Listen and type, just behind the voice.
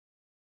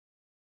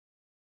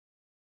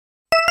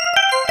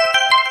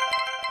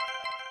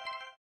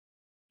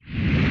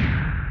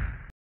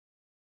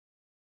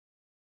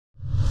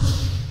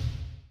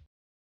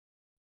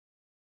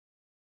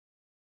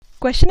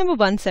Question number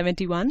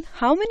 171.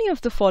 How many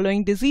of the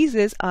following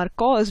diseases are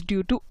caused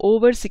due to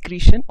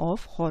over-secretion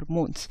of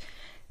hormones?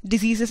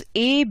 Diseases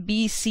A,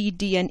 B, C,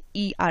 D and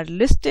E are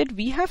listed.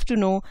 We have to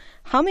know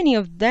how many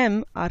of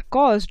them are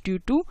caused due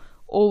to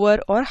over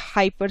or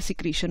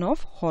hyper-secretion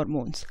of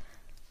hormones.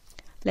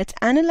 Let's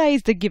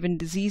analyze the given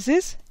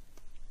diseases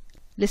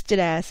listed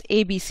as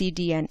A, B, C,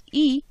 D and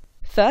E.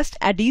 First,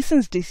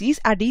 Addison's disease.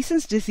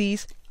 Addison's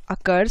disease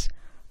occurs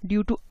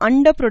due to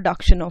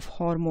underproduction of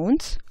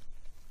hormones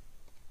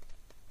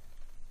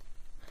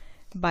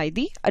by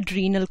the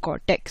adrenal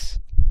cortex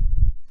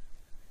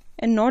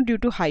and not due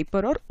to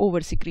hyper or over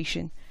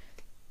secretion.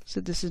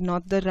 So this is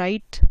not the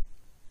right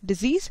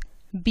disease.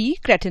 B,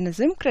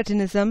 cretinism.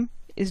 Cretinism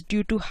is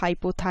due to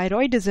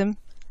hypothyroidism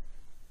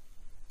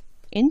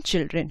in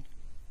children,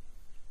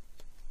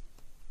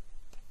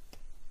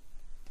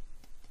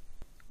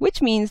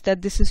 which means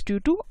that this is due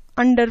to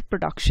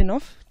underproduction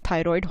of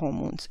thyroid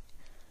hormones.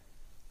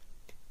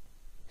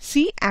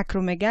 C,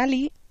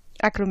 acromegaly.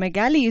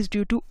 Acromegaly is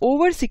due to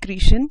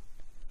over-secretion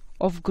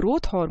of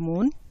growth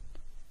hormone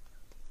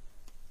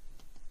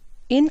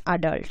in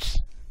adults.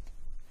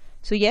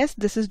 So yes,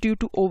 this is due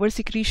to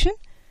over-secretion.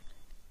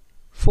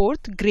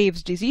 Fourth,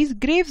 Graves' disease.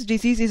 Graves'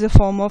 disease is a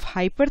form of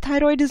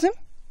hyperthyroidism,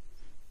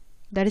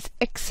 that is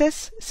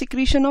excess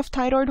secretion of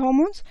thyroid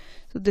hormones.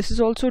 So this is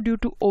also due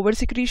to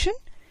over-secretion,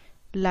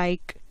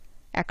 like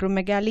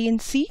acromegaly in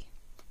C.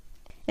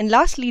 And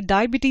lastly,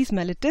 diabetes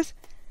mellitus.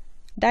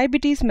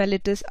 Diabetes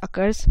mellitus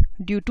occurs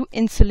due to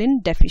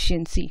insulin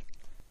deficiency.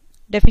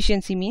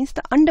 Deficiency means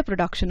the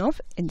underproduction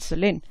of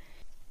insulin.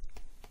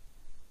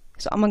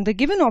 So among the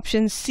given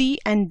options, C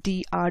and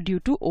D are due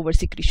to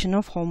oversecretion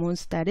of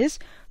hormones. That is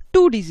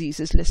 2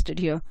 diseases listed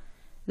here.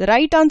 The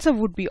right answer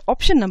would be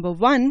option number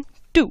 1,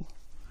 2.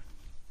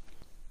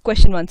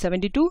 Question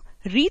 172.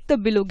 Read the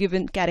below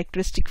given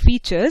characteristic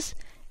features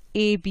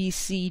A, B,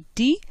 C,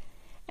 D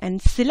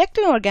and select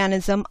an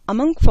organism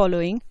among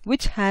following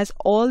which has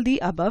all the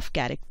above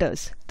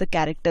characters. The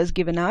characters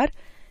given are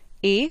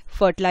A,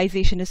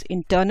 fertilization is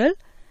internal.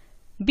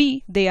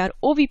 B, they are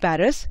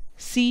oviparous.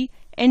 C,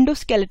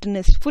 endoskeleton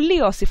is fully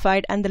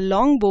ossified and the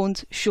long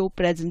bones show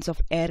presence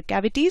of air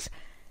cavities.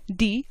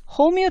 D,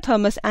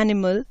 homeothermous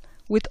animal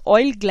with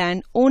oil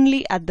gland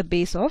only at the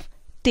base of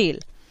tail.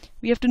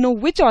 We have to know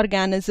which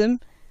organism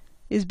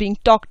is being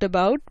talked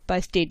about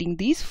by stating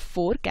these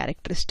 4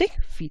 characteristic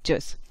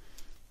features.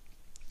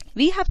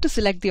 We have to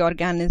select the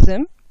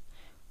organism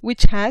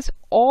which has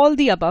all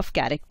the above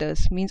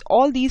characters, means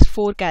all these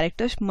 4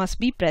 characters must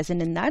be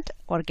present in that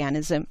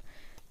organism.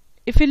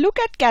 If we look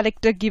at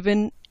character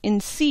given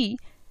in C,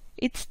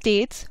 it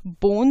states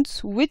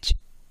bones which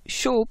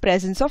show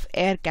presence of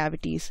air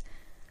cavities.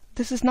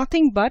 This is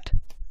nothing but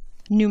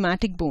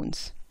pneumatic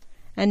bones,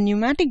 and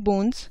pneumatic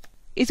bones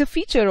is a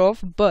feature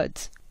of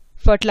birds.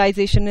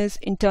 Fertilization is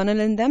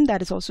internal in them,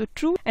 that is also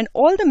true, and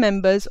all the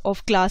members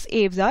of class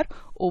Aves are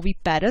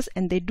oviparous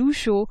and they do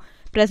show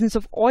presence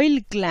of oil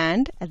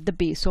gland at the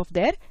base of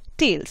their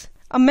tails.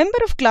 A member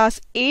of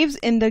class Aves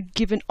in the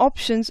given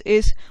options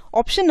is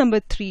option number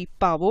 3,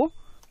 pavo.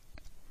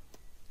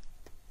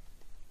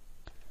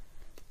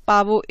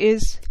 Pavo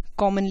is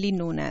commonly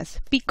known as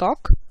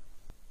peacock.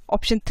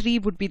 Option 3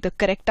 would be the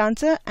correct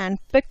answer, and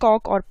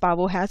peacock or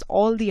pavo has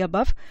all the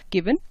above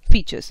given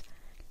features.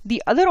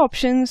 The other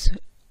options,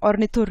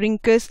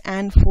 ornithorhynchus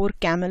and 4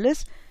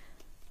 camelus,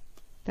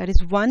 that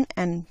is 1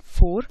 and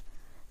 4.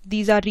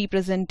 These are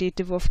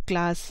representative of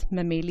class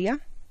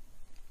Mammalia,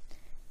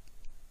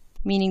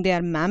 meaning they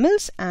are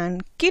mammals,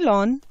 and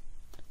Chilon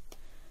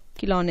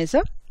is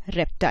a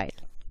reptile.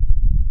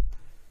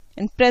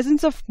 And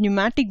presence of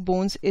pneumatic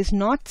bones is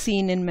not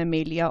seen in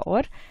Mammalia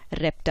or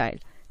reptile.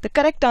 The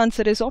correct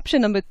answer is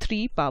option number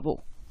 3,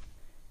 pavo.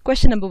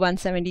 Question number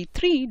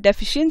 173.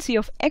 Deficiency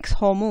of X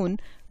hormone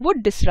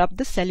would disrupt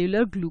the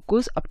cellular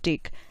glucose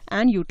uptake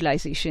and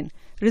utilization,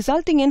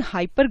 resulting in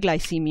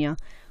hyperglycemia.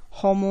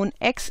 Hormone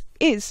X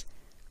is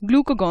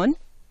glucagon,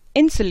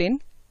 insulin,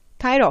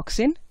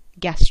 thyroxine,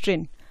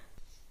 gastrin.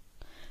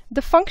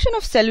 The function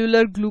of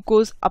cellular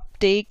glucose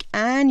uptake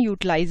and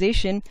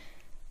utilization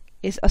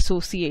is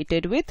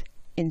associated with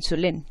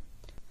insulin.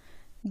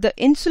 The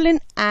insulin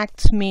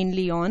acts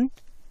mainly on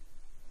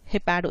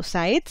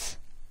hepatocytes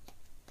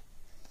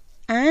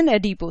and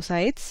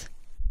adipocytes,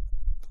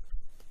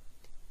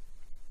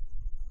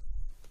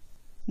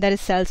 that is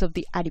cells of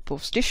the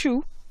adipose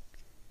tissue,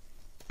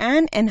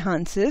 and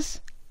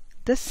enhances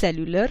the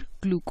cellular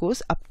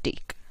glucose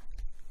uptake.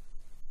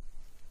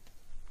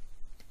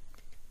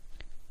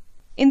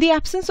 In the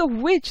absence of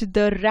which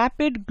the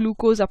rapid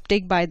glucose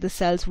uptake by the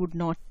cells would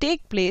not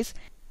take place,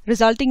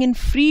 resulting in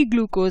free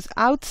glucose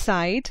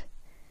outside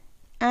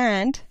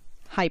and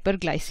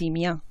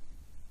hyperglycemia.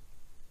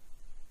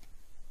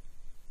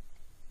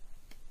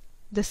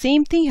 The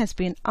same thing has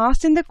been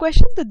asked in the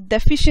question. The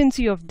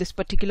deficiency of this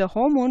particular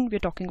hormone, we are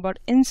talking about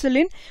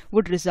insulin,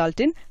 would result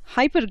in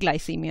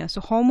hyperglycemia.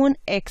 So hormone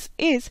X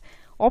is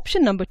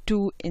option number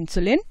 2,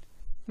 insulin,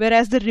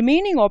 whereas the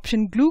remaining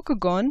option,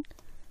 glucagon,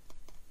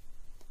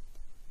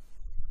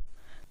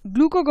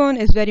 Glucagon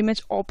is very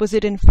much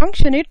opposite in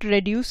function. It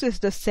reduces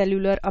the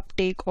cellular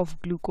uptake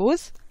of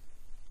glucose,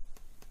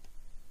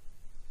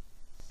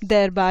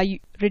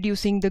 thereby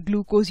reducing the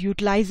glucose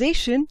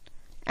utilization,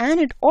 and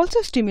it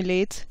also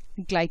stimulates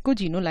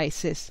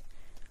glycogenolysis,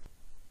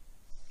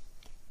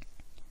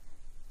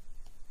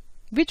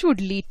 which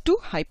would lead to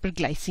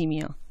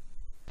hyperglycemia.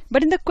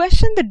 But in the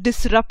question, the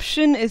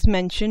disruption is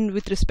mentioned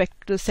with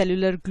respect to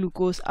cellular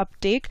glucose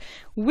uptake,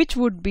 which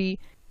would be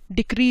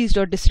decreased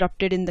or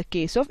disrupted in the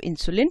case of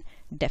insulin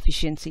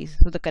deficiencies.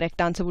 So the correct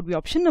answer would be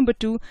option number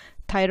 2.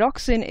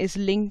 Thyroxine is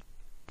linked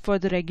for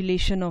the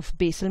regulation of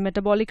basal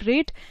metabolic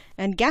rate,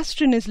 and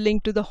gastrin is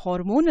linked to the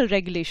hormonal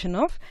regulation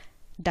of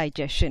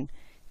digestion.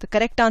 The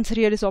correct answer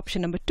here is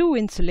option number 2,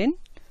 insulin.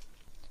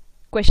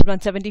 Question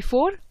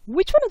 174.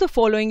 Which one of the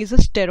following is a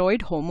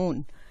steroid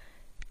hormone?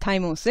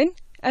 Thymosin,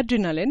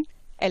 adrenaline,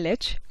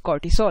 LH,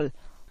 cortisol.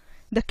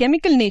 The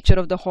chemical nature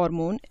of the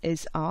hormone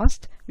is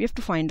asked. We have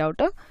to find out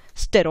a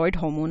steroid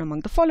hormone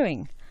among the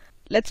following.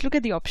 Let's look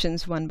at the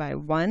options one by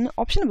one.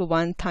 Option number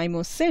 1,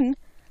 thymosin.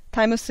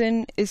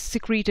 Thymosin is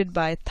secreted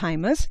by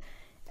thymus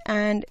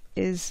and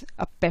is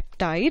a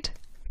peptide.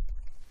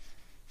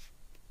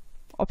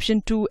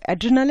 Option 2,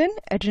 adrenaline.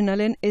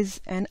 Adrenaline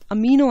is an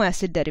amino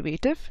acid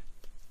derivative,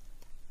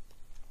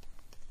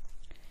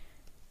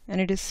 and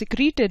it is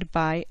secreted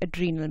by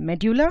adrenal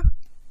medulla.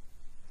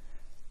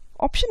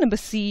 Option number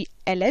C,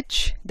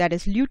 LH, that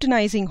is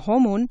luteinizing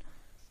hormone.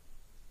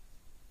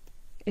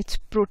 It's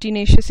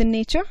proteinaceous in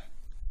nature,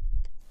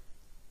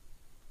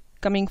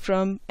 coming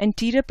from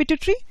anterior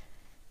pituitary.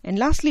 And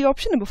lastly,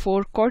 option number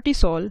 4,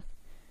 cortisol.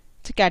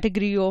 It's a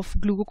category of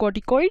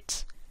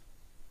glucocorticoids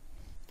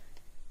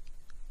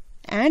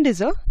and is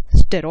a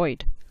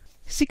steroid,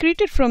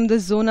 secreted from the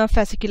zona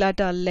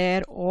fasciculata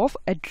layer of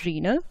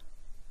adrenal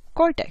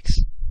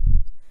cortex.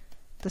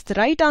 Thus the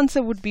right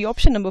answer would be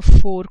option number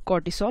 4,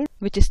 cortisol,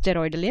 which is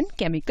steroidal in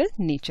chemical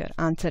nature.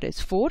 Answer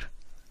is 4.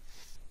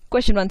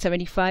 Question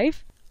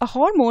 175. A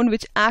hormone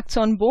which acts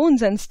on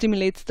bones and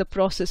stimulates the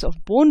process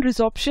of bone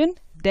resorption,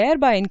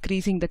 thereby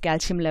increasing the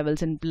calcium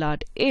levels in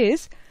blood,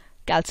 is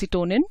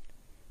calcitonin,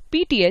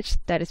 PTH,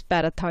 that is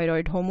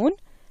parathyroid hormone,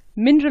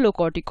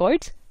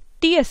 mineralocorticoids,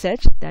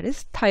 TSH, that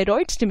is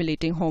thyroid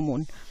stimulating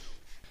hormone.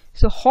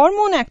 So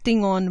hormone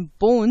acting on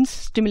bones,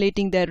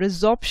 stimulating their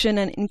resorption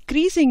and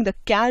increasing the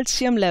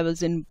calcium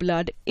levels in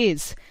blood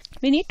is,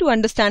 we need to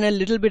understand a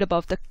little bit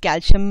about the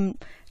calcium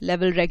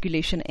level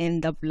regulation in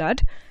the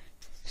blood.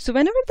 So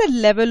whenever the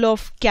level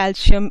of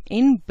calcium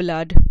in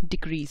blood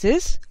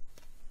decreases,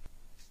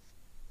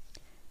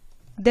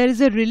 there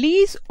is a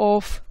release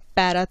of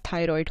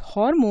parathyroid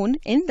hormone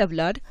in the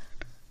blood,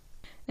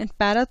 and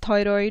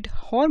parathyroid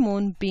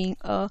hormone, being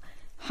a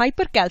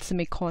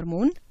hypercalcemic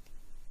hormone,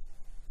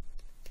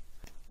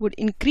 would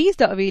increase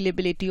the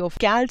availability of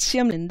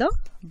calcium in the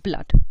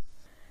blood.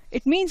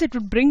 It means it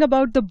would bring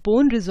about the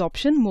bone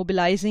resorption,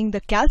 mobilizing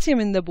the calcium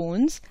in the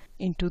bones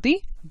into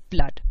the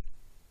blood.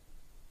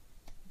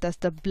 Thus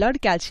the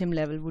blood calcium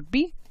level would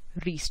be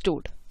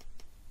restored.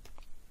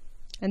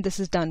 And this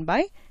is done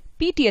by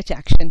PTH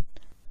action.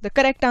 The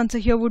correct answer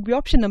here would be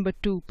option number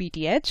 2,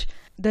 PTH.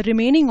 The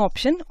remaining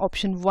option,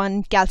 option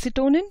 1,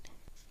 calcitonin.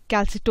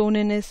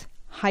 Calcitonin is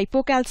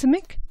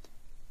hypocalcemic.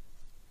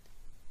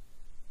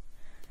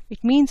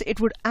 It means it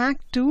would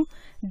act to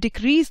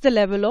decrease the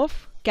level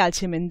of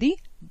calcium in the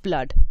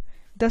blood.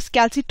 Thus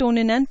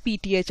calcitonin and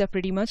PTH are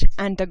pretty much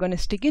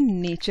antagonistic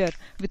in nature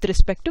with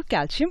respect to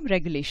calcium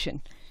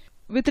regulation,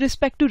 with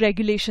respect to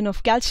regulation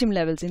of calcium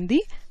levels in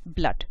the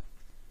blood.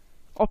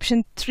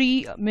 Option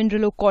 3,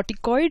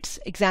 mineralocorticoids,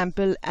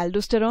 example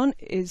aldosterone,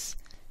 is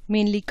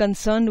mainly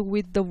concerned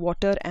with the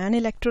water and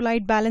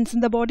electrolyte balance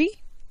in the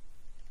body.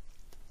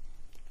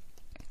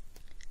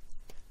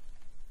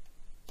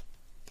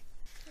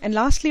 And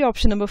lastly,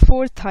 option number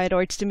 4,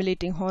 thyroid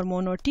stimulating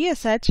hormone or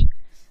TSH.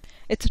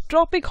 It's a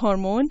tropic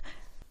hormone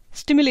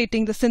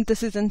stimulating the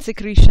synthesis and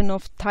secretion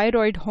of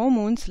thyroid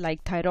hormones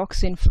like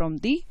thyroxine from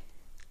the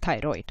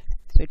thyroid.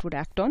 So it would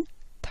act on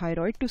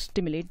thyroid to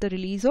stimulate the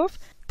release of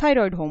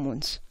thyroid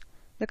hormones.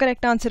 The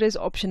correct answer is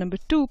option number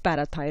 2,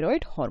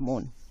 parathyroid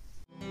hormone.